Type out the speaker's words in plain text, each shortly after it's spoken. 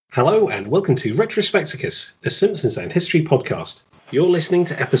Hello and welcome to Retrospecticus, a Simpsons and History podcast. You're listening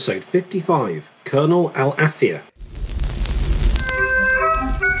to episode 55, Colonel Al-Athia.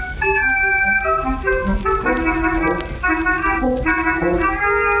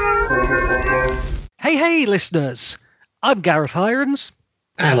 Hey listeners, I'm Gareth Irons.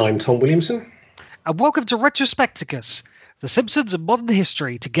 And I'm Tom Williamson. And welcome to Retrospecticus, the Simpsons and modern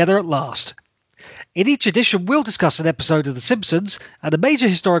history together at last. In each edition, we'll discuss an episode of The Simpsons and a major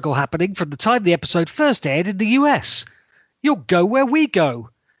historical happening from the time the episode first aired in the US. You'll go where we go.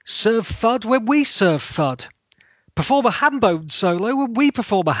 Serve FUD when we serve FUD. Perform a ham-bone solo when we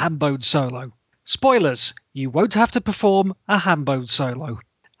perform a ham-bone solo. Spoilers, you won't have to perform a ham-bone solo.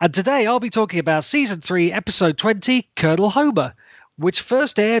 And today I'll be talking about Season 3, Episode 20, Colonel Homer, which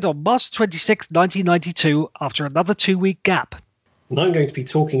first aired on March 26, 1992, after another 2-week gap. And I'm going to be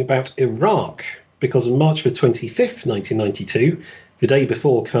talking about Iraq, because on March the 25th, 1992, the day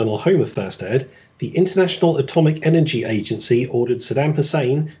before Colonel Homer first aired, the International Atomic Energy Agency ordered Saddam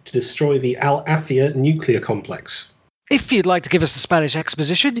Hussein to destroy the Al-Athia nuclear complex. If you'd like to give us the Spanish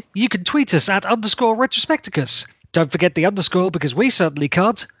exposition, you can tweet us at _Retrospecticus. Don't forget the underscore because we certainly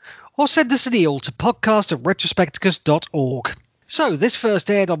can't. Or send us an email to podcast@retrospecticus.org. So, this first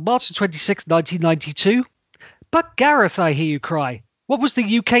aired on March 26, 1992. But Gareth, I hear you cry, what was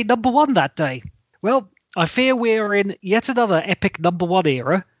the UK number one that day? Well, I fear we're in yet another epic number one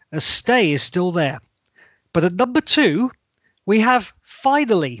era, as Stay is still there. But at number two, we have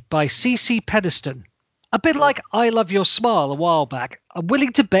Finally by CeCe Peniston. A bit like I Love Your Smile a while back, I'm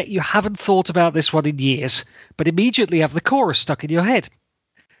willing to bet you haven't thought about this one in years, but immediately have the chorus stuck in your head.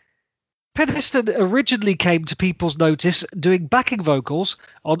 Peniston originally came to people's notice doing backing vocals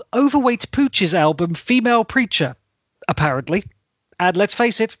on Overweight Pooch's album Female Preacher, apparently. And let's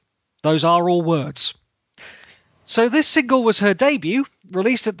face it, those are all words. So this single was her debut,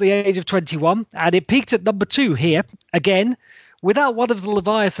 released at the age of 21, and it peaked at number 2 here, again, without one of the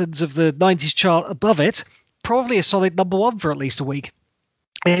Leviathans of the 90s chart above it, probably a solid number 1 for at least a week.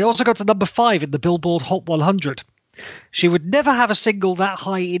 It also got to number 5 in the Billboard Hot 100. She would never have a single that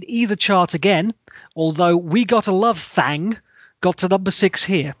high in either chart again, although We Gotta Love Thang got to number 6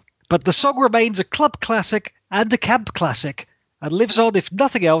 here. But the song remains a club classic and a camp classic, and lives on, if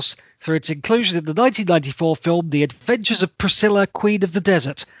nothing else, through its inclusion in the 1994 film The Adventures of Priscilla, Queen of the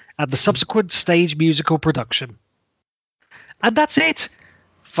Desert, and the subsequent stage musical production. And that's it!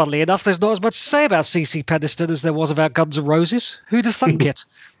 Funnily enough, there's not as much to say about CeCe Peniston as there was about Guns N' Roses. Who'd have thunk it?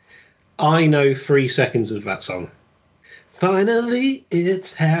 I know 3 seconds of that song. Finally,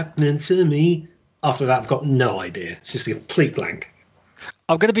 it's happening to me. After that, I've got no idea. It's just a complete blank.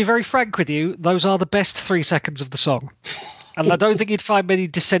 I'm going to be very frank with you. Those are the best 3 seconds of the song. And I don't think you'd find many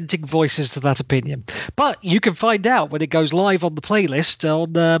dissenting voices to that opinion. But you can find out when it goes live on the playlist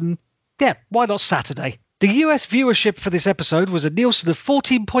on, why not Saturday? The US viewership for this episode was a Nielsen of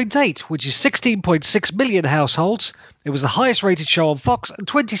 14.8, which is 16.6 million households. It was the highest rated show on Fox and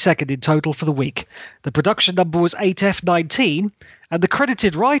 22nd in total for the week. The production number was 8F19, and the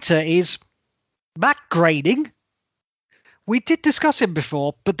credited writer is Matt Groening. We did discuss him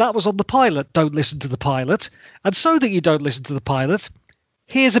before, but that was on the pilot, Don't Listen to the Pilot. And so that you don't listen to the pilot,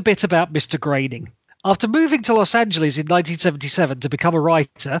 here's a bit about Mr. Groening. After moving to Los Angeles in 1977 to become a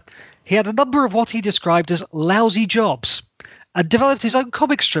writer, he had a number of what he described as lousy jobs, and developed his own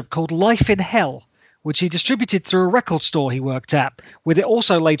comic strip called Life in Hell, which he distributed through a record store he worked at, with it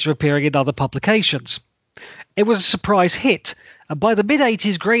also later appearing in other publications. It was a surprise hit, and by the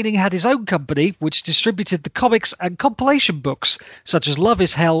mid-80s Groening had his own company which distributed the comics and compilation books such as Love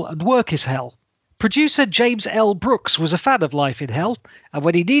is Hell and Work is Hell. Producer James L. Brooks was a fan of Life in Hell, and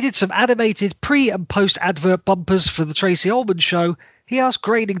when he needed some animated pre- and post-advert bumpers for the Tracy Ullman show, he asked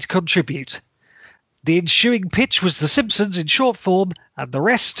Groening to contribute. The ensuing pitch was The Simpsons in short form, and the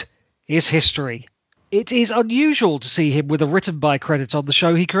rest is history. It is unusual to see him with a written by credit on the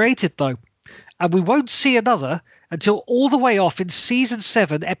show he created, though, and we won't see another until all the way off in Season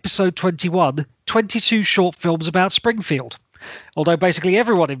 7, Episode 21, 22 short films about Springfield. Although basically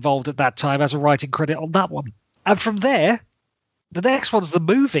everyone involved at that time has a writing credit on that one. And from there, the next one's the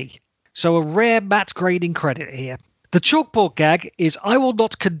movie. So a rare Matt Groening credit here. The chalkboard gag is I will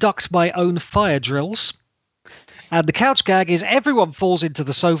not conduct my own fire drills. And the couch gag is everyone falls into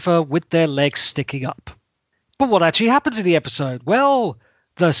the sofa with their legs sticking up. But what actually happens in the episode? Well,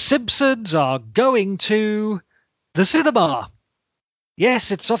 the Simpsons are going to the cinema.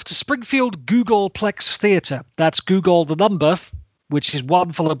 Yes, it's off to Springfield Googleplex Theatre. That's Google the number, which is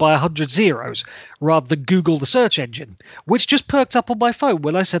 1 followed by 100 zeros, rather than Google the search engine, which just perked up on my phone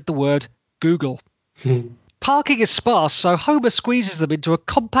when I said the word Google. Parking is sparse, so Homer squeezes them into a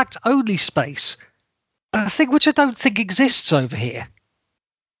compact-only space, a thing which I don't think exists over here.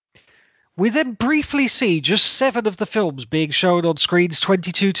 We then briefly see just 7 of the films being shown on screens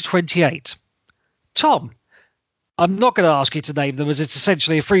 22 to 28. Tom, I'm not going to ask you to name them as it's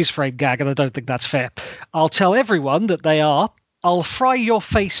essentially a freeze-frame gag and I don't think that's fair. I'll tell everyone that they are I'll Fry Your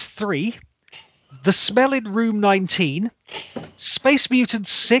Face 3, The Smell in Room 19, Space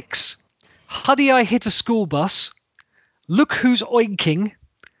Mutants 6, Honey, I Hit a School Bus, Look Who's Oinking,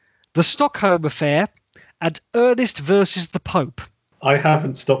 The Stockholm Affair, and Ernest versus the Pope. I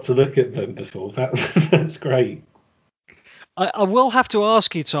haven't stopped to look at them before. That's great. I will have to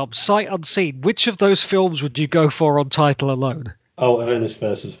ask you, Tom, sight unseen, which of those films would you go for on title alone? Oh, Ernest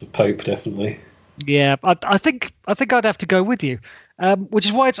versus the Pope, definitely. Yeah, I think I'd have to go with you, which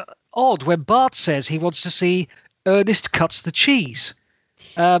is why it's odd when Bart says he wants to see Ernest Cuts the Cheese.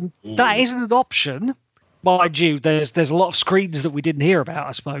 That isn't an option. Mind you, there's a lot of screens that we didn't hear about,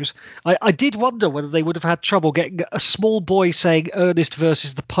 I suppose. I did wonder whether they would have had trouble getting a small boy saying Ernest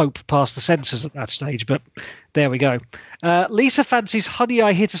versus the Pope past the censors at that stage, but there we go. Lisa fancies Honey,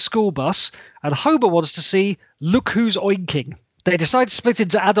 I Hit a School Bus, and Homer wants to see Look Who's Oinking. They decide to split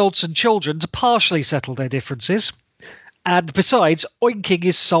into adults and children to partially settle their differences, and besides, Oinking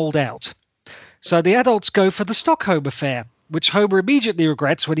is sold out. So the adults go for The Stockholm Affair, which Homer immediately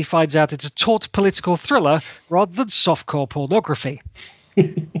regrets when he finds out it's a taut political thriller rather than softcore pornography.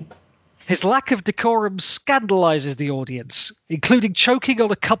 His lack of decorum scandalizes the audience, including choking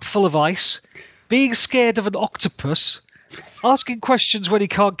on a cup full of ice, being scared of an octopus, asking questions when he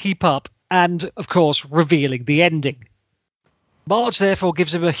can't keep up, and, of course, revealing the ending. Marge therefore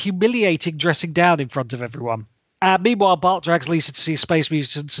gives him a humiliating dressing down in front of everyone. Meanwhile, Bart drags Lisa to see Space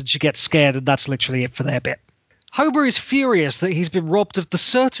Mutants and she gets scared, and that's literally it for their bit. Homer is furious that he's been robbed of the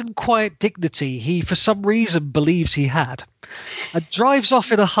certain quiet dignity he for some reason believes he had, and drives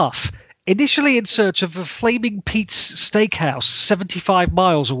off in a huff, initially in search of a Flaming Pete's steakhouse 75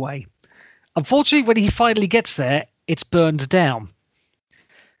 miles away. Unfortunately, when he finally gets there, it's burned down.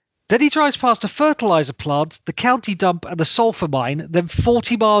 Then he drives past a fertilizer plant, the county dump and a sulfur mine, then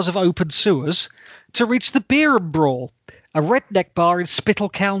 40 miles of open sewers, to reach the Beer and Brawl, a redneck bar in Spittle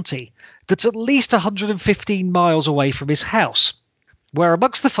County, that's at least 115 miles away from his house, where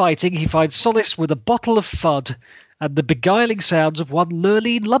amongst the fighting he finds solace with a bottle of Fudd and the beguiling sounds of one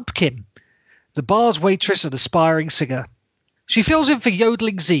Lurleen Lumpkin, the bar's waitress and aspiring singer. She fills in for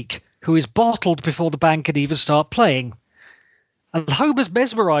yodeling Zeke, who is bottled before the band can even start playing. And Homer's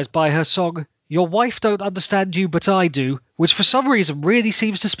mesmerised by her song, Your Wife Don't Understand You But I Do, which for some reason really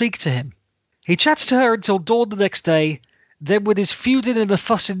seems to speak to him. He chats to her until dawn the next day. Then, with his feuding and a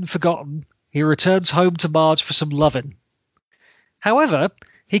fussin' forgotten, he returns home to Marge for some lovin'. However,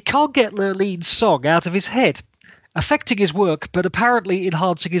 he can't get Lurleen's song out of his head, affecting his work but apparently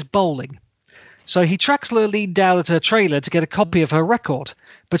enhancing his bowling. So he tracks Lurleen down at her trailer to get a copy of her record,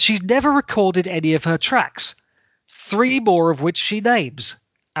 but she's never recorded any of her tracks, 3 more of which she names.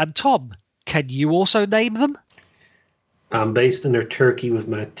 And Tom, can you also name them? I'm basting her turkey with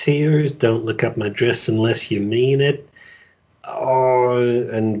my tears, don't look up my dress unless you mean it. Oh,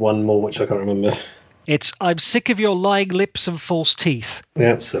 and one more, which I can't remember. It's I'm Sick of Your Lying Lips and False Teeth.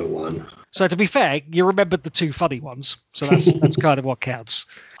 That's the one. So to be fair, you remembered the 2 funny ones, so that's kind of what counts.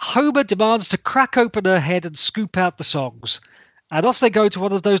 Homer demands to crack open her head and scoop out the songs. And off they go to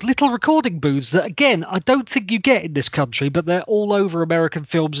one of those little recording booths that, again, I don't think you get in this country, but they're all over American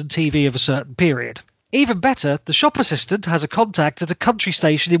films and TV of a certain period. Even better, the shop assistant has a contact at a country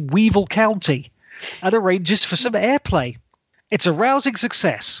station in Weevil County and arranges for some airplay. It's a rousing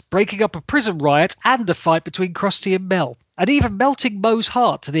success, breaking up a prison riot and a fight between Krusty and Mel, and even melting Moe's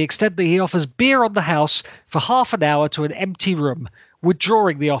heart to the extent that he offers beer on the house for half an hour to an empty room,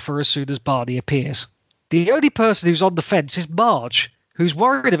 withdrawing the offer as soon as Barney appears. The only person who's on the fence is Marge, who's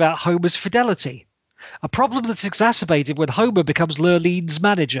worried about Homer's fidelity, a problem that's exacerbated when Homer becomes Lurleen's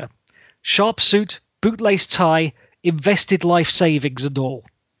manager. Sharp suit, bootlace tie, invested life savings and all.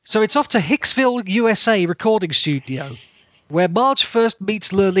 So it's off to Hicksville, USA recording studio, where Marge first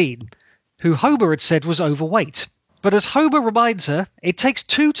meets Lurleen, who Homer had said was overweight. But as Homer reminds her, it takes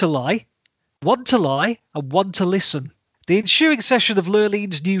 2 to lie, 1 to lie and 1 to listen. The ensuing session of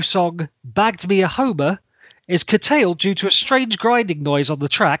Lurleen's new song, Bagged Me a Homer, is curtailed due to a strange grinding noise on the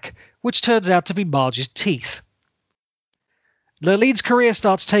track, which turns out to be Marge's teeth. Lurleen's career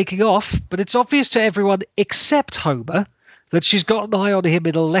starts taking off, but it's obvious to everyone except Homer that she's got an eye on him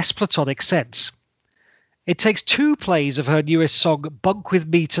in a less platonic sense. It takes 2 plays of her newest song, Bunk With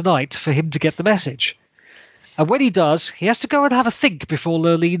Me Tonight, for him to get the message. And when he does, he has to go and have a think before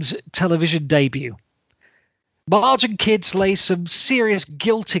Lurleen's television debut. Marge and Kids lay some serious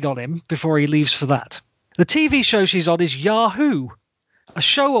guilting on him before he leaves for that. The TV show she's on is Yahoo, a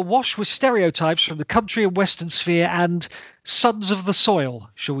show awash with stereotypes from the country and western sphere and sons of the soil,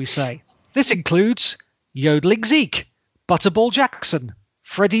 shall we say. This includes Yodeling Zeke, Butterball Jackson,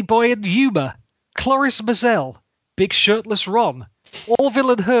 Freddie Boy and Yuma, Cloris Mazel, Big Shirtless Ron,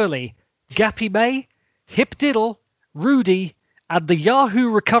 Orville and Hurley, Gappy May, Hip Diddle, Rudy, and the Yahoo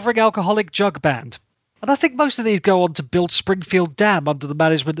Recovering Alcoholic Jug Band. And I think most of these go on to build Springfield Dam under the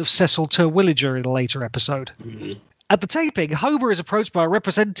management of Cecil Terwilliger in a later episode. Mm-hmm. At the taping, Homer is approached by a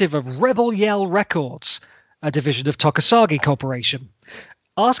representative of Rebel Yell Records, a division of Tokasagi Corporation,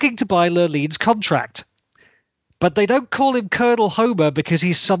 asking to buy Lurlene's contract. But they don't call him Colonel Homer because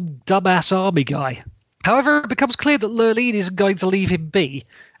he's some dumbass army guy. However, it becomes clear that Lurleen isn't going to leave him be,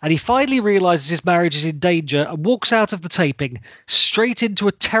 and he finally realises his marriage is in danger and walks out of the taping, straight into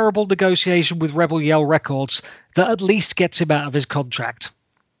a terrible negotiation with Rebel Yell Records that at least gets him out of his contract.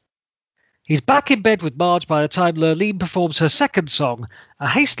 He's back in bed with Marge by the time Lurleen performs her second song, a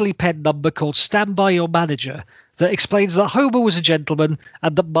hastily penned number called Stand By Your Manager, that explains that Homer was a gentleman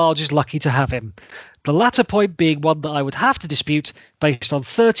and that Marge is lucky to have him. The latter point being one that I would have to dispute based on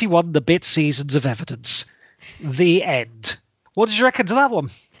 31 the bit seasons of evidence. The end. What did you reckon to that one?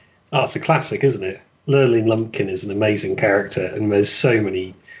 Oh, it's a classic, isn't it? Lurleen Lumpkin is an amazing character, and there's so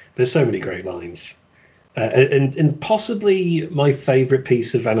many great lines. And possibly my favourite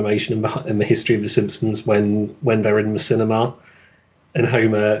piece of animation in the history of The Simpsons when they're in the cinema and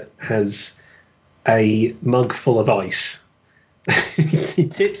Homer has a mug full of ice. He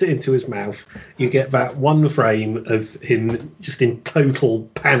tips it into his mouth. You get that one frame of him just in total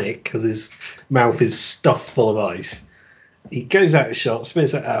panic because his mouth is stuffed full of ice. He goes out of shot,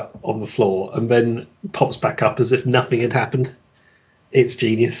 spits it out on the floor, and then pops back up as if nothing had happened. It's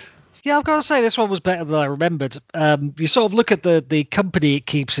genius. Yeah, I've got to say this one was better than I remembered. You sort of look at the company it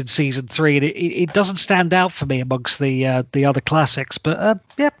keeps in season 3, and it doesn't stand out for me amongst the other classics. But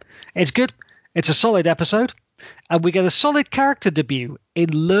yeah, it's good. It's a solid episode. And we get a solid character debut in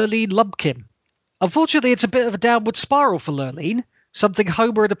Lurleen Lumpkin. Unfortunately, it's a bit of a downward spiral for Lurleen, something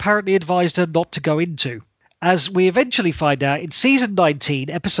Homer had apparently advised her not to go into. As we eventually find out in Season 19,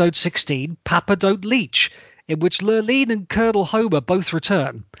 Episode 16, Papa Don't Leech, in which Lurleen and Colonel Homer both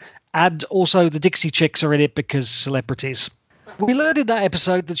return. And also the Dixie Chicks are in it because celebrities. We learned in that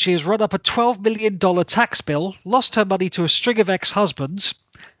episode that she has run up a $12 million tax bill, lost her money to a string of ex-husbands,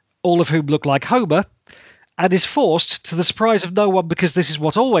 all of whom look like Homer, and is forced, to the surprise of no one because this is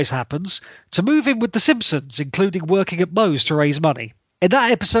what always happens, to move in with the Simpsons, including working at Moe's to raise money. In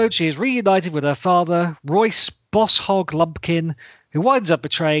that episode, she is reunited with her father, Royce Boss Hog Lumpkin, who winds up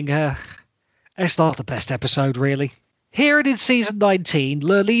betraying her. It's not the best episode, really. Here and in Season 19,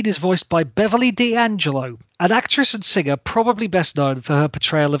 Lurleen is voiced by Beverly D'Angelo, an actress and singer probably best known for her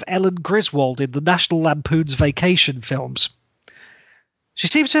portrayal of Ellen Griswold in the National Lampoon's Vacation films. She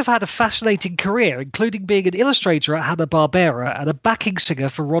seems to have had a fascinating career, including being an illustrator at Hanna-Barbera and a backing singer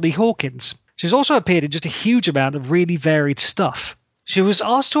for Ronnie Hawkins. She's also appeared in just a huge amount of really varied stuff. She was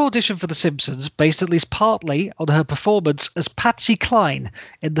asked to audition for The Simpsons based at least partly on her performance as Patsy Cline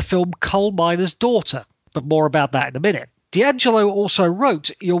in the film Coal Miner's Daughter, but more about that in a minute. D'Angelo also wrote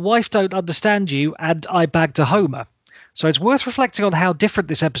Your Wife Don't Understand You and I Bagged a Homer, so it's worth reflecting on how different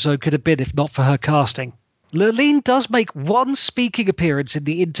this episode could have been if not for her casting. Lurleen does make one speaking appearance in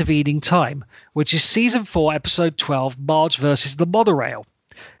the intervening time, which is Season 4, Episode 12, Marge vs. the Monorail.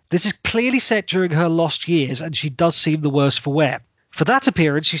 This is clearly set during her lost years, and she does seem the worse for wear. For that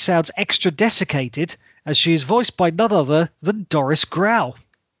appearance, she sounds extra desiccated, as she is voiced by none other than Doris Grau.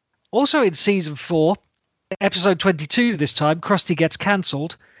 Also in Season 4, Episode 22 this time, Krusty Gets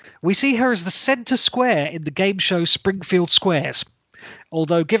Cancelled, we see her as the centre square in the game show Springfield Squares.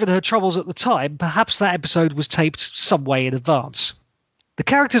 Although, given her troubles at the time, perhaps that episode was taped some way in advance. The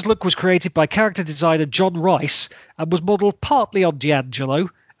character's look was created by character designer John Rice and was modelled partly on D'Angelo,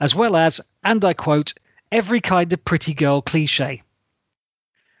 as well as, and I quote, every kind of pretty girl cliché.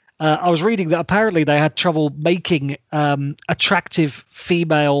 I was reading that apparently they had trouble making attractive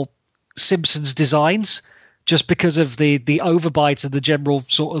female Simpsons designs just because of the overbite and the general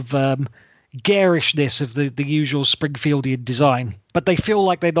sort of garishness of the usual Springfieldian design. But they feel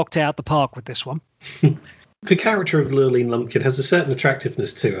like they knocked it out the park with this one. The character of Lurleen Lumpkin has a certain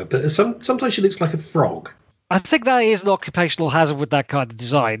attractiveness to her, but sometimes she looks like a frog. I think that is an occupational hazard with that kind of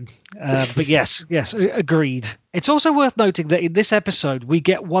design. But yes, agreed. It's also worth noting that in this episode, we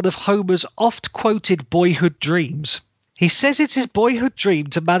get one of Homer's oft-quoted boyhood dreams. He says it's his boyhood dream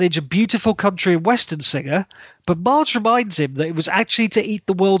to manage a beautiful country and western singer, but Marge reminds him that it was actually to eat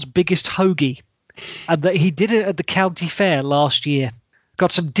the world's biggest hoagie. and that he did it at the county fair last year.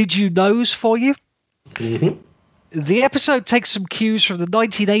 Got some did you knows for you? Mm-hmm. The episode takes some cues from the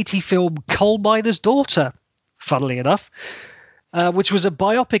 1980 film Coal Miner's Daughter, funnily enough, which was a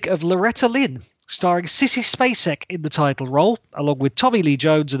biopic of Loretta Lynn, starring Sissy Spacek in the title role, along with Tommy Lee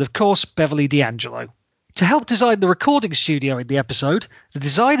Jones and, of course, Beverly D'Angelo. To help design the recording studio in the episode, the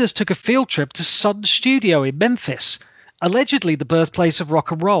designers took a field trip to Sun Studio in Memphis, allegedly the birthplace of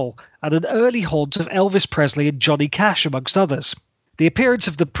rock and roll, and an early haunt of Elvis Presley and Johnny Cash, amongst others. The appearance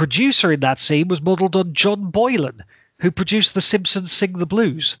of the producer in that scene was modelled on John Boylan, who produced The Simpsons Sing the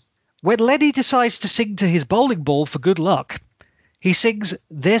Blues. When Lenny decides to sing to his bowling ball for good luck, he sings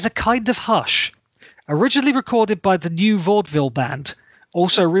There's a Kind of Hush, originally recorded by the New Vaudeville Band,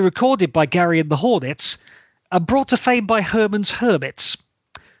 also re-recorded by Gary and the Hornets, and brought to fame by Herman's Hermits.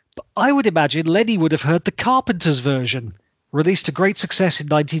 But I would imagine Lenny would have heard the Carpenters version, released to great success in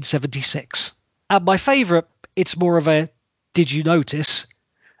 1976. And my favourite, it's more of a did you notice?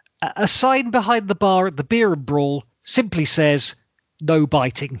 A sign behind the bar at the Beer and Brawl simply says, no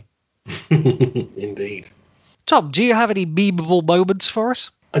biting. Indeed. Tom, do you have any memeable moments for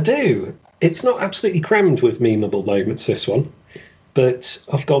us? I do. It's not absolutely crammed with memeable moments, this one, but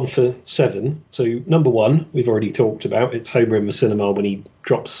I've gone for 7. So number 1, we've already talked about. It's Homer in the cinema when he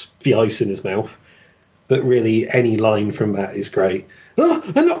drops the ice in his mouth. But really, any line from that is great. Oh,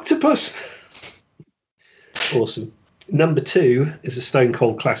 an octopus! Awesome. Number 2 is a Stone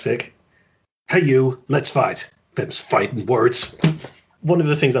Cold classic. Hey you, let's fight. Them's fighting words. One of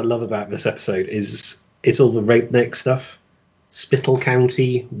the things I love about this episode is it's all the redneck stuff. Spittle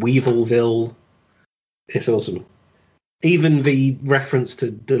County, Weevilville. It's awesome. Even the reference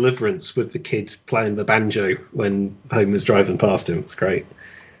to Deliverance with the kid playing the banjo when Homer's driving past him. It's great.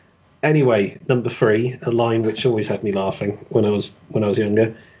 Anyway, number 3, a line which always had me laughing when I was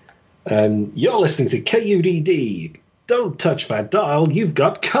younger. You're listening to KUDD. Don't touch that dial. You've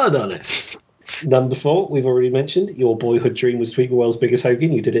got cud on it. Number 4, we've already mentioned. Your boyhood dream was to eat the world's biggest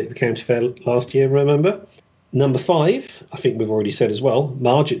hoagie. You did it at the county fair last year, remember? Number 5, I think we've already said as well.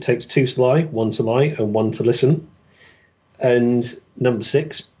 Marge, it takes 2 to lie, 1 to lie, and 1 to listen. And number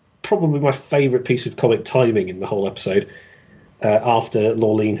 6, probably my favourite piece of comic timing in the whole episode, after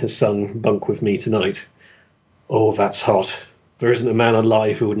Lorleen has sung Bunk With Me Tonight. Oh, that's hot. There isn't a man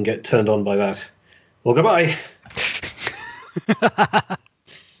alive who wouldn't get turned on by that. Well, goodbye.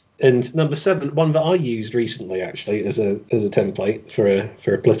 And number 7, one that I used recently, actually, as a template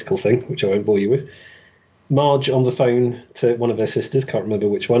for a political thing, which I won't bore you with. Marge on the phone to one of her sisters, can't remember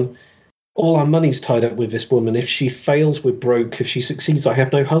which one. All our money's tied up with this woman. If she fails, we're broke. If she succeeds, I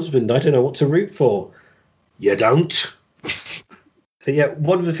have no husband. I don't know what to root for. You don't? Yeah,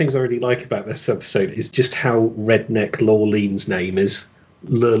 one of the things I really like about this episode is just how redneck Lorleen's name is.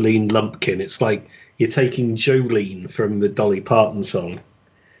 Lurleen Lumpkin. It's like you're taking Jolene from the Dolly Parton song.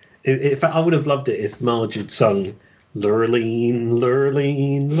 In fact, I would have loved it if Marge had sung Lurleen,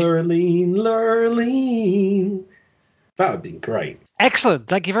 Lurleen, Lurleen, Lurleen. That would have been great. Excellent.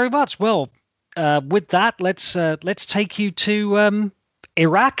 Thank you very much. Well, with that, let's take you to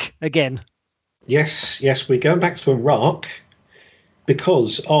Iraq again. Yes, we're going back to Iraq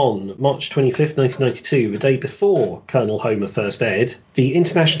because on March 25th, 1992, the day before Colonel Homer first aired, the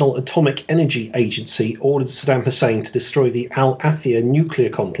International Atomic Energy Agency ordered Saddam Hussein to destroy the Al Athia nuclear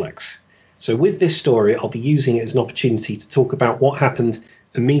complex. So with this story, I'll be using it as an opportunity to talk about what happened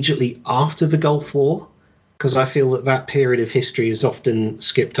immediately after the Gulf War, because I feel that period of history is often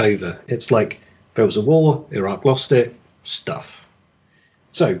skipped over. It's like there was a war, Iraq lost it, stuff.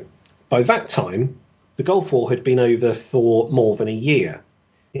 So by that time, the Gulf War had been over for more than a year.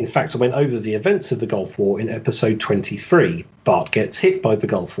 In fact, I went over the events of the Gulf War in episode 23, Bart Gets Hit by the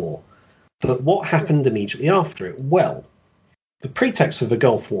Gulf War. But what happened immediately after it? Well, the pretext of the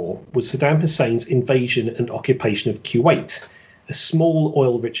Gulf War was Saddam Hussein's invasion and occupation of Kuwait, a small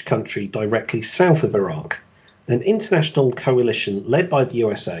oil-rich country directly south of Iraq. An international coalition led by the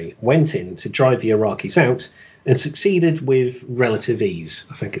USA went in to drive the Iraqis out and succeeded with relative ease,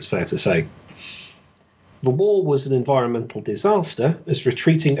 I think it's fair to say. The war was an environmental disaster as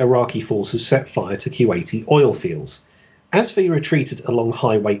retreating Iraqi forces set fire to Kuwaiti oil fields. As they retreated along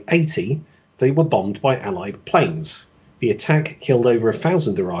Highway 80, they were bombed by Allied planes. The attack killed over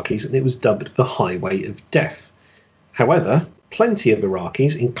 1,000 Iraqis and it was dubbed the Highway of Death. However, plenty of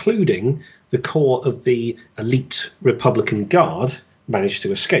Iraqis, including the core of the elite Republican Guard, managed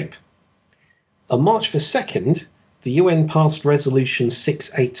to escape. On March the 2nd, the UN passed Resolution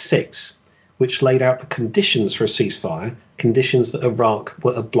 686, which laid out the conditions for a ceasefire, conditions that Iraq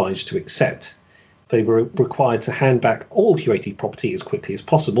were obliged to accept. They were required to hand back all Kuwaiti property as quickly as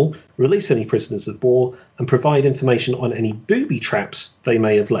possible, release any prisoners of war, and provide information on any booby traps they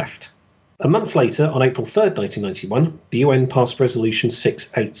may have left. A month later, on April 3rd, 1991, the UN passed Resolution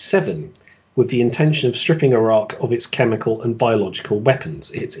 687, with the intention of stripping Iraq of its chemical and biological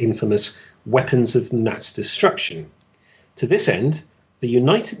weapons, its infamous weapons of mass destruction. To this end, the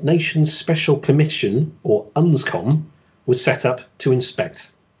United Nations Special Commission, or UNSCOM, was set up to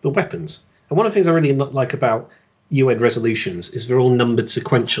inspect the weapons. And one of the things I really like about UN resolutions is they're all numbered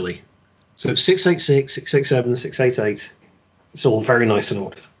sequentially. So 686, 687, 688, it's all very nice and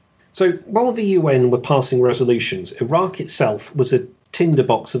ordered. So while the UN were passing resolutions, Iraq itself was a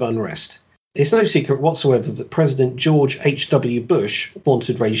tinderbox of unrest. It's no secret whatsoever that President George H.W. Bush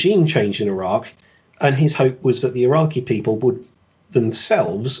wanted regime change in Iraq, and his hope was that the Iraqi people would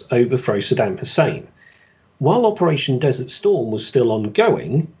themselves overthrow Saddam Hussein. While Operation Desert Storm was still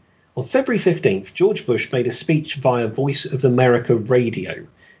ongoing, on February 15th, George Bush made a speech via Voice of America radio.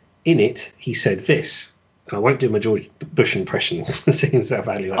 In it, he said this, and I won't do my George Bush impression, seeing as how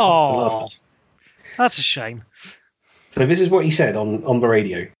value that. Oh, that's a shame. So this is what he said on the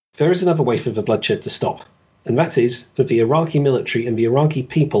radio. There is another way for the bloodshed to stop, and that is for the Iraqi military and the Iraqi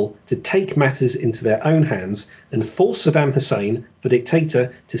people to take matters into their own hands and force Saddam Hussein, the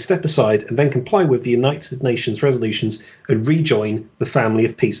dictator, to step aside and then comply with the United Nations resolutions and rejoin the family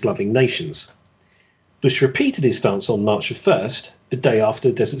of peace-loving nations. Bush repeated his stance on March the 1st, the day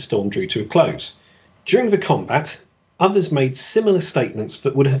after Desert Storm drew to a close. During the combat, others made similar statements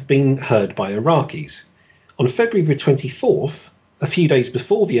that would have been heard by Iraqis. On February the 24th, a few days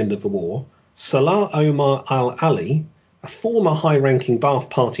before the end of the war, Salah Omar al-Ali, a former high-ranking Ba'ath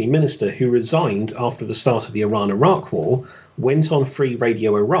Party minister who resigned after the start of the Iran-Iraq war, went on Free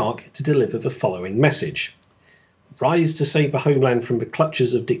Radio Iraq to deliver the following message. Rise to save the homeland from the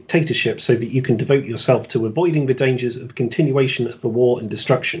clutches of dictatorship so that you can devote yourself to avoiding the dangers of continuation of the war and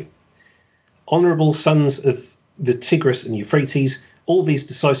destruction. Honourable sons of the Tigris and Euphrates, all these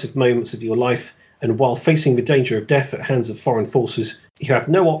decisive moments of your life, and while facing the danger of death at hands of foreign forces, you have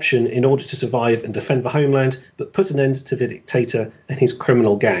no option in order to survive and defend the homeland, but put an end to the dictator and his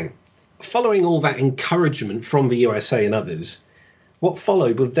criminal gang. Following all that encouragement from the USA and others, what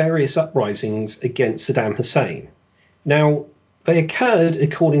followed were various uprisings against Saddam Hussein. Now, they occurred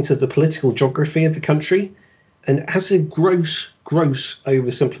according to the political geography of the country, and as a gross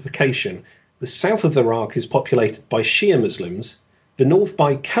oversimplification, the south of Iraq is populated by Shia Muslims, the north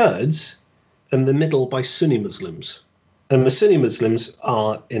by Kurds, and the middle by Sunni Muslims. And the Sunni Muslims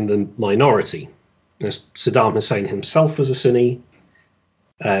are in the minority. As Saddam Hussein himself was a Sunni,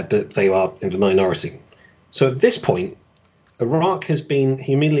 but they are in the minority. So at this point, Iraq has been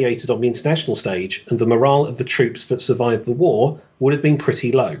humiliated on the international stage, and the morale of the troops that survived the war would have been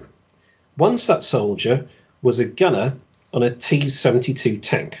pretty low. One such soldier was a gunner on a T-72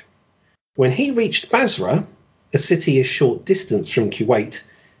 tank. When he reached Basra, a city a short distance from Kuwait,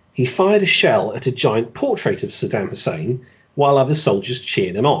 he fired a shell at a giant portrait of Saddam Hussein while other soldiers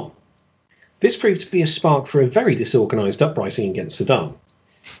cheered him on. This proved to be a spark for a very disorganised uprising against Saddam.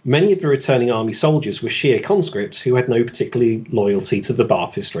 Many of the returning army soldiers were Shia conscripts who had no particular loyalty to the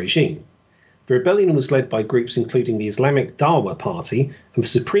Ba'athist regime. The rebellion was led by groups including the Islamic Dawa Party and the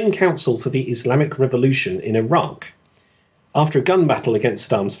Supreme Council for the Islamic Revolution in Iraq. After a gun battle against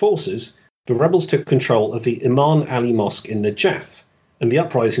Saddam's forces, the rebels took control of the Imam Ali Mosque in Najaf, and the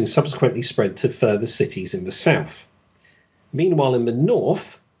uprising subsequently spread to further cities in the south. Meanwhile, in the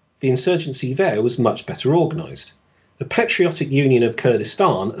north, the insurgency there was much better organised. The Patriotic Union of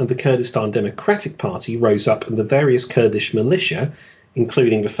Kurdistan and the Kurdistan Democratic Party rose up, and the various Kurdish militia,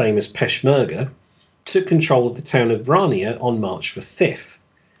 including the famous Peshmerga, took control of the town of Rania on March the 5th.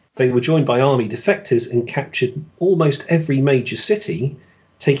 They were joined by army defectors and captured almost every major city,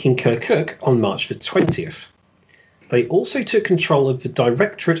 taking Kirkuk on March the 20th. They also took control of the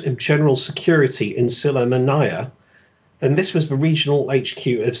Directorate of General Security in Sulaymaniyah, and this was the regional HQ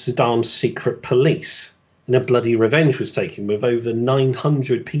of Saddam's secret police. And a bloody revenge was taken, with over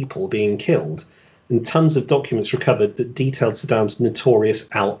 900 people being killed, and tons of documents recovered that detailed Saddam's notorious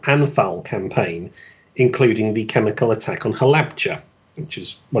Al-Anfal campaign, including the chemical attack on Halabja, which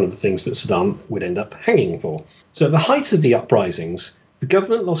is one of the things that Saddam would end up hanging for. So at the height of the uprisings, the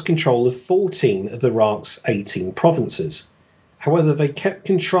government lost control of 14 of Iraq's 18 provinces. However, they kept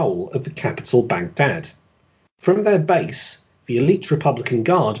control of the capital, Baghdad. From their base, the elite Republican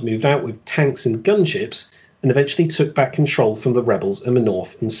Guard moved out with tanks and gunships and eventually took back control from the rebels in the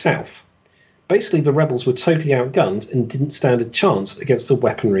north and south. Basically, the rebels were totally outgunned and didn't stand a chance against the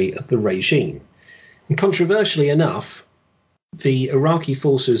weaponry of the regime. And controversially enough, the Iraqi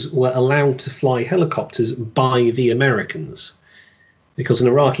forces were allowed to fly helicopters by the Americans because an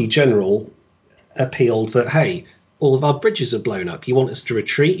Iraqi general appealed that, hey, all of our bridges are blown up. You want us to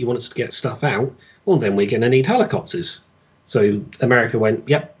retreat? You want us to get stuff out? Well, then we're going to need helicopters. So America went,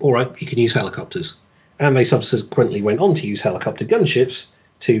 yep, all right, you can use helicopters. And they subsequently went on to use helicopter gunships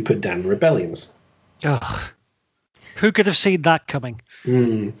to put down the rebellions. Ugh. Who could have seen that coming?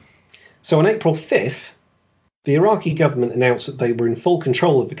 So on April 5th, the Iraqi government announced that they were in full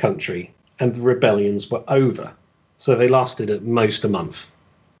control of the country and the rebellions were over. So they lasted at most a month.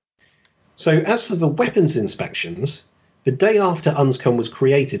 So as for the weapons inspections, the day after UNSCOM was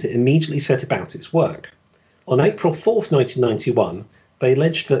created, it immediately set about its work. On April 4th, 1991, they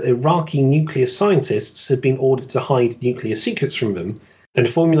alleged that Iraqi nuclear scientists had been ordered to hide nuclear secrets from them and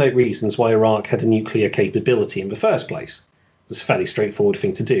formulate reasons why Iraq had a nuclear capability in the first place. It was a fairly straightforward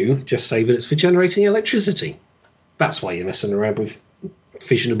thing to do, just say that it's for generating electricity. That's why you're messing around with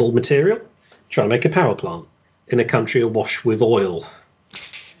fissionable material. Trying to make a power plant in a country awash with oil.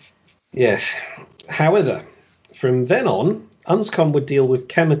 Yes. However, from then on, UNSCOM would deal with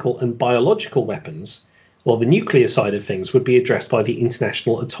chemical and biological weapons, while the nuclear side of things would be addressed by the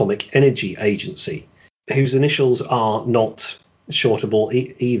International Atomic Energy Agency, whose initials are not shortable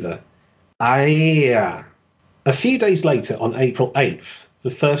either. A few days later, on April 8th,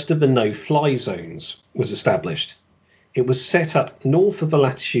 the first of the no-fly zones was established. It was set up north of the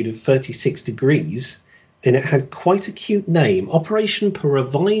latitude of 36 degrees, and it had quite a cute name, Operation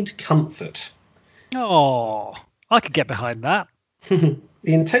Provide Comfort. Oh, I could get behind that. The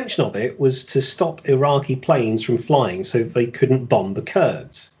intention of it was to stop Iraqi planes from flying so they couldn't bomb the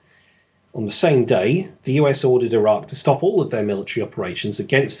Kurds. On the same day, the US ordered Iraq to stop all of their military operations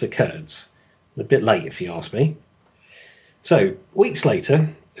against the Kurds. A bit late, if you ask me. So, weeks later,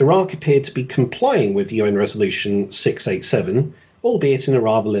 Iraq appeared to be complying with UN Resolution 687, albeit in a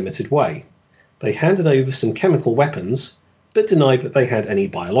rather limited way. They handed over some chemical weapons, but denied that they had any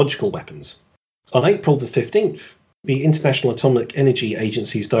biological weapons. On April the 15th, the International Atomic Energy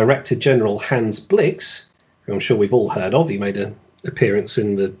Agency's Director General Hans Blix, who I'm sure we've all heard of, he made an appearance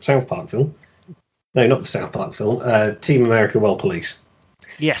in the South Park film. No, not the South Park film, Team America World Police.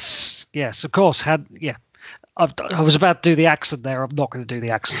 Yes, of course. I was about to do the accent there. I'm not going to do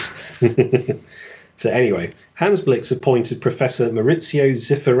the accent. So anyway, Hans Blix appointed Professor Maurizio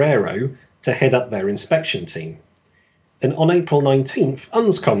Zifferero to head up their inspection team. And on April 19th,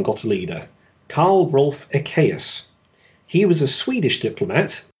 UNSCOM got a leader, Karl Rolf Ekéus. He was a Swedish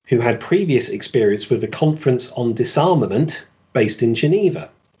diplomat who had previous experience with the Conference on Disarmament based in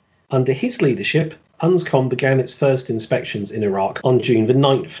Geneva. Under his leadership, UNSCOM began its first inspections in Iraq on June the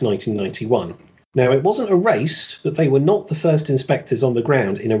 9th, 1991. Now, it wasn't a race, but they were not the first inspectors on the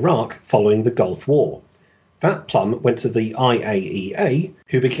ground in Iraq following the Gulf War. That plum went to the IAEA,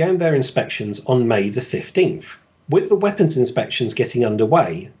 who began their inspections on May the 15th. With the weapons inspections getting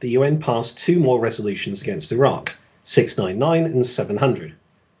underway, the UN passed two more resolutions against Iraq, 699 and 700.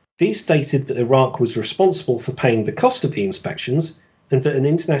 These stated that Iraq was responsible for paying the cost of the inspections and that an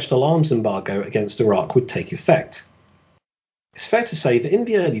international arms embargo against Iraq would take effect. It's fair to say that in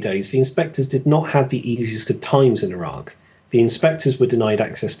the early days, the inspectors did not have the easiest of times in Iraq. The inspectors were denied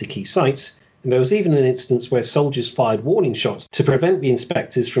access to key sites, and there was even an instance where soldiers fired warning shots to prevent the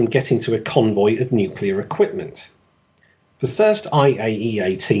inspectors from getting to a convoy of nuclear equipment. The first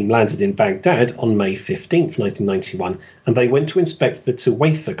IAEA team landed in Baghdad on May 15, 1991, and they went to inspect the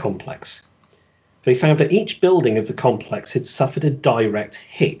Tuwaifa complex. They found that each building of the complex had suffered a direct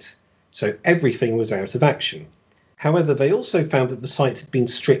hit, so everything was out of action. However, they also found that the site had been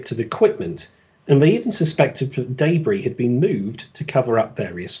stripped of equipment, and they even suspected that debris had been moved to cover up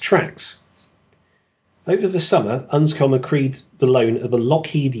various tracks. Over the summer, UNSCOM agreed the loan of a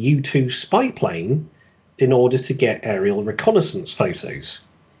Lockheed U-2 spy plane in order to get aerial reconnaissance photos.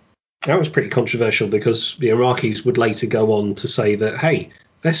 That was pretty controversial because the Iraqis would later go on to say that, hey,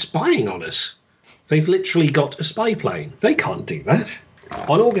 they're spying on us. They've literally got a spy plane. They can't do that.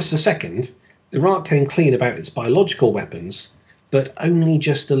 On August the 2nd, Iraq came clean about its biological weapons, but only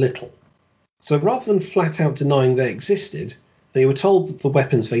just a little. So rather than flat out denying they existed, they were told that the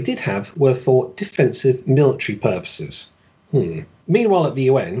weapons they did have were for defensive military purposes. Meanwhile at the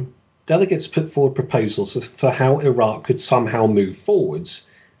UN, delegates put forward proposals for how Iraq could somehow move forwards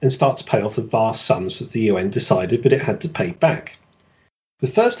and start to pay off the vast sums that the UN decided that it had to pay back. The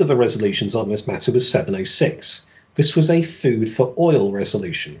first of the resolutions on this matter was 706. This was a food for oil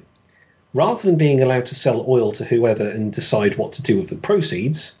resolution. Rather than being allowed to sell oil to whoever and decide what to do with the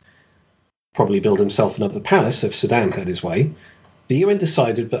proceeds, probably build himself another palace if Saddam had his way, the UN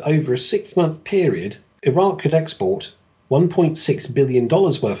decided that over a 6-month period, Iraq could export $1.6 billion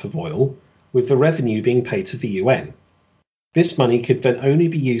worth of oil, with the revenue being paid to the UN. This money could then only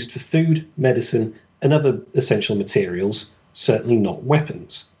be used for food, medicine, and other essential materials, certainly not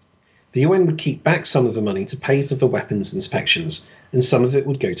weapons. The UN would keep back some of the money to pay for the weapons inspections, and some of it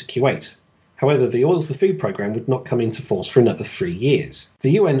would go to Kuwait. However, the Oil for Food programme would not come into force for another 3 years.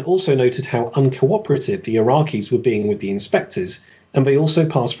 The UN also noted how uncooperative the Iraqis were being with the inspectors, and they also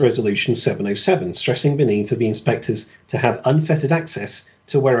passed Resolution 707, stressing the need for the inspectors to have unfettered access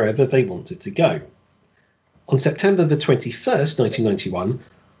to wherever they wanted to go. On September the 21st, 1991,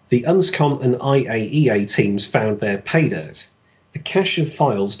 the UNSCOM and IAEA teams found their pay dirt, a cache of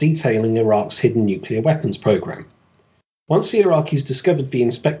files detailing Iraq's hidden nuclear weapons programme. Once the Iraqis discovered the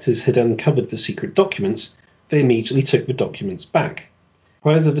inspectors had uncovered the secret documents, they immediately took the documents back.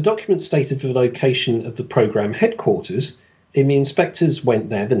 However, the documents stated the location of the programme headquarters, and the inspectors went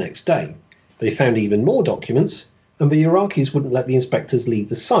there the next day. They found even more documents, and the Iraqis wouldn't let the inspectors leave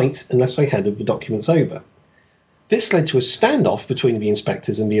the site unless they handed the documents over. This led to a standoff between the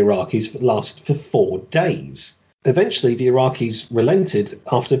inspectors and the Iraqis that lasted for 4 days. Eventually, the Iraqis relented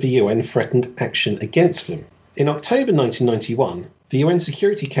after the UN threatened action against them. In October 1991, the UN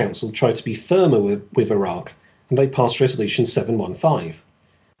Security Council tried to be firmer with Iraq, and they passed Resolution 715.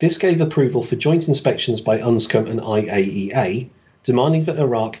 This gave approval for joint inspections by UNSCOM and IAEA, demanding that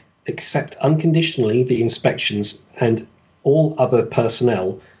Iraq accept unconditionally the inspections and all other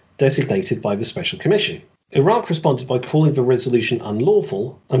personnel designated by the Special Commission. Iraq responded by calling the resolution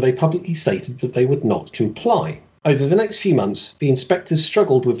unlawful, and they publicly stated that they would not comply. Over the next few months, the inspectors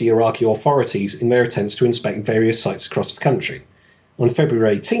struggled with the Iraqi authorities in their attempts to inspect various sites across the country. On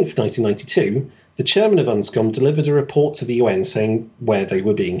February 18, 1992, the chairman of UNSCOM delivered a report to the UN saying where they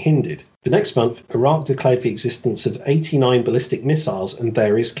were being hindered. The next month, Iraq declared the existence of 89 ballistic missiles and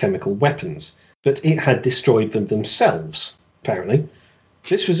various chemical weapons, but it had destroyed them themselves, apparently.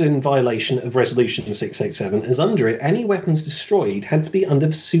 This was in violation of Resolution 687, as under it, any weapons destroyed had to be under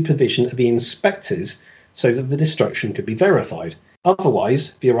the supervision of the inspectors so that the destruction could be verified.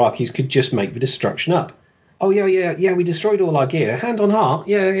 Otherwise, the Iraqis could just make the destruction up. Oh, yeah, we destroyed all our gear. Hand on heart,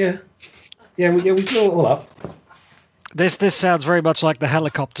 yeah, we blew it all up. This sounds very much like the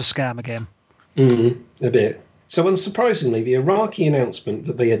helicopter scam again. A bit. So unsurprisingly, the Iraqi announcement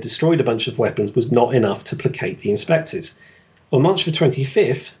that they had destroyed a bunch of weapons was not enough to placate the inspectors. On March the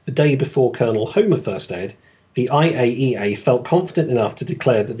 25th, the day before Colonel Homer first aired, the IAEA felt confident enough to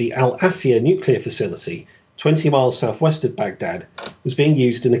declare that the Al Afia nuclear facility, 20 miles southwest of Baghdad, was being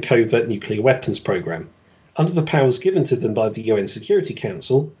used in a covert nuclear weapons program. Under the powers given to them by the UN Security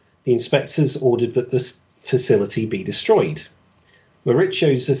Council, the inspectors ordered that this facility be destroyed.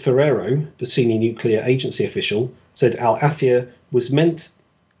 Mauricio Zaffarero, the senior nuclear agency official, said Al Afia was meant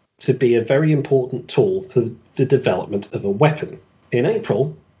to be a very important tool for the development of a weapon. In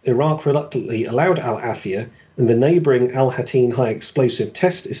April, Iraq reluctantly allowed Al Afia and the neighbouring Al Hatin high explosive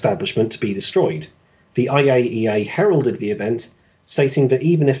test establishment to be destroyed. The IAEA heralded the event, stating that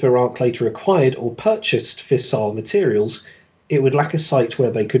even if Iraq later acquired or purchased fissile materials, it would lack a site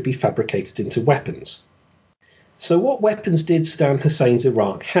where they could be fabricated into weapons. So what weapons did Saddam Hussein's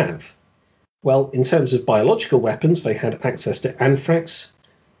Iraq have? Well, in terms of biological weapons, they had access to anthrax,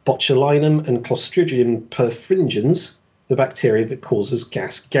 botulinum and Clostridium perfringens, the bacteria that causes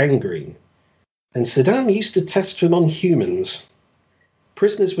gas gangrene. And Saddam used to test them on humans.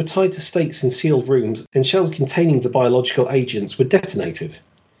 Prisoners were tied to stakes in sealed rooms, and shells containing the biological agents were detonated.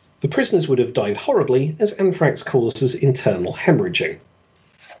 The prisoners would have died horribly, as anthrax causes internal hemorrhaging.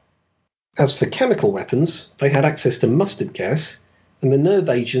 As for chemical weapons, they had access to mustard gas and the nerve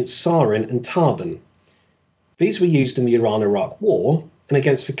agents sarin and tarban. These were used in the Iran-Iraq War and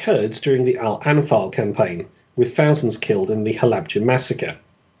against the Kurds during the Al-Anfal campaign, with thousands killed in the Halabja massacre.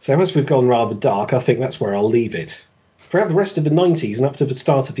 So as we've gone rather dark, I think that's where I'll leave it. Throughout the rest of the 90s and up to the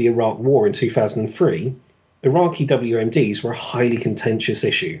start of the Iraq War in 2003, Iraqi WMDs were a highly contentious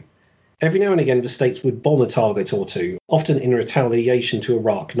issue. Every now and again the states would bomb a target or two, often in retaliation to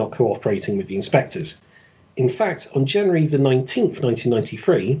Iraq not cooperating with the inspectors. In fact, on January the 19th,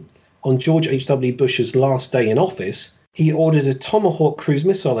 1993, on George H.W. Bush's last day in office, he ordered a Tomahawk cruise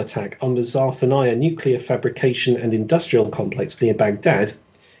missile attack on the Zarfaniya nuclear fabrication and industrial complex near Baghdad,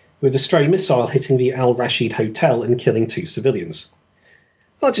 with a stray missile hitting the Al Rashid Hotel and killing 2 civilians.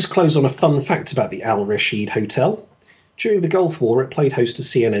 I'll just close on a fun fact about the Al Rashid Hotel. During the Gulf War, it played host to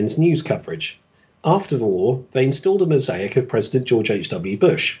CNN's news coverage. After the war, they installed a mosaic of President George H.W.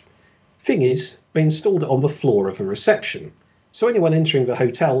 Bush. Thing is, they installed it on the floor of a reception, so anyone entering the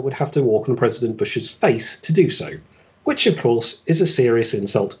hotel would have to walk on President Bush's face to do so, which of course is a serious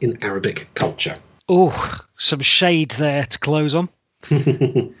insult in Arabic culture. Oh, some shade there to close on.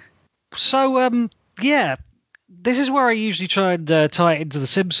 So, yeah, this is where I usually try and tie it into The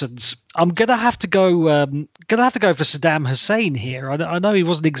Simpsons. I'm gonna have to go. For Saddam Hussein here. I know he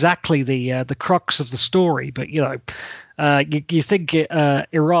wasn't exactly the crux of the story, but you think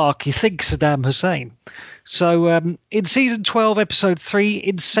Iraq, you think Saddam Hussein. So in season 12, episode 3,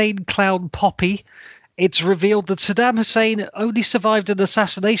 Insane Clown Poppy, it's revealed that Saddam Hussein only survived an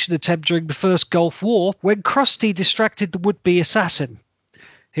assassination attempt during the first Gulf War when Krusty distracted the would-be assassin.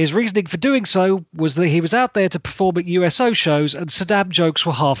 His reasoning for doing so was that he was out there to perform at USO shows and Saddam jokes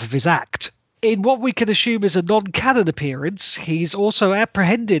were half of his act. In what we can assume is a non-canon appearance, he's also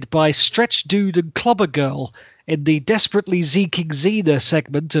apprehended by Stretch Dude and Clobber Girl in the desperately zeeking Xena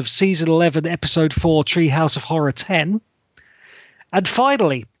segment of Season 11, Episode 4, Treehouse of Horror 10. And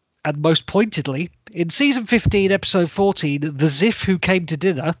finally, and most pointedly, in Season 15, Episode 14, The Ziff Who Came to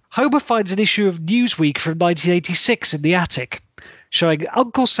Dinner, Homer finds an issue of Newsweek from 1986 in the attic, showing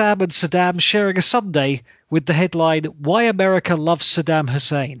Uncle Sam and Saddam sharing a sundae with the headline, Why America Loves Saddam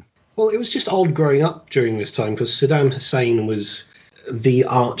Hussein. Well, it was just odd growing up during this time because Saddam Hussein was the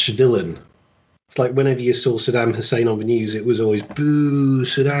arch villain. It's like whenever you saw Saddam Hussein on the news, it was always, boo,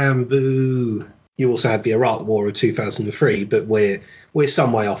 Saddam, boo. You also had the Iraq War of 2003, but we're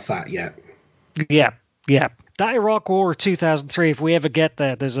some way off that yet. Yeah. That Iraq War of 2003, if we ever get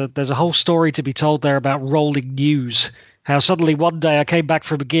there, there's a whole story to be told there about rolling news. How suddenly one day I came back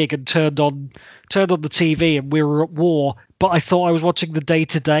from a gig and turned on the TV and we were at war, but I thought I was watching the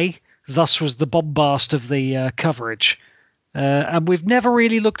day-to-day. Thus was the bombast of the coverage. And we've never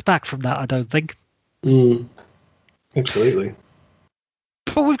really looked back from that, I don't think. Absolutely.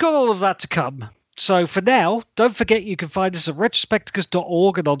 But we've got all of that to come. So for now, don't forget you can find us at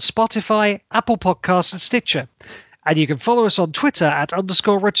retrospecticus.org and on Spotify, Apple Podcasts and Stitcher. And you can follow us on Twitter at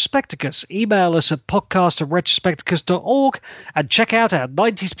 _Retrospecticus. Email us at podcast@retrospecticus.org and check out our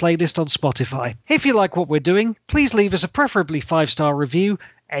 90s playlist on Spotify. If you like what we're doing, please leave us a preferably 5-star review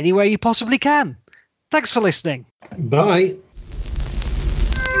anywhere you possibly can. Thanks for listening. Bye.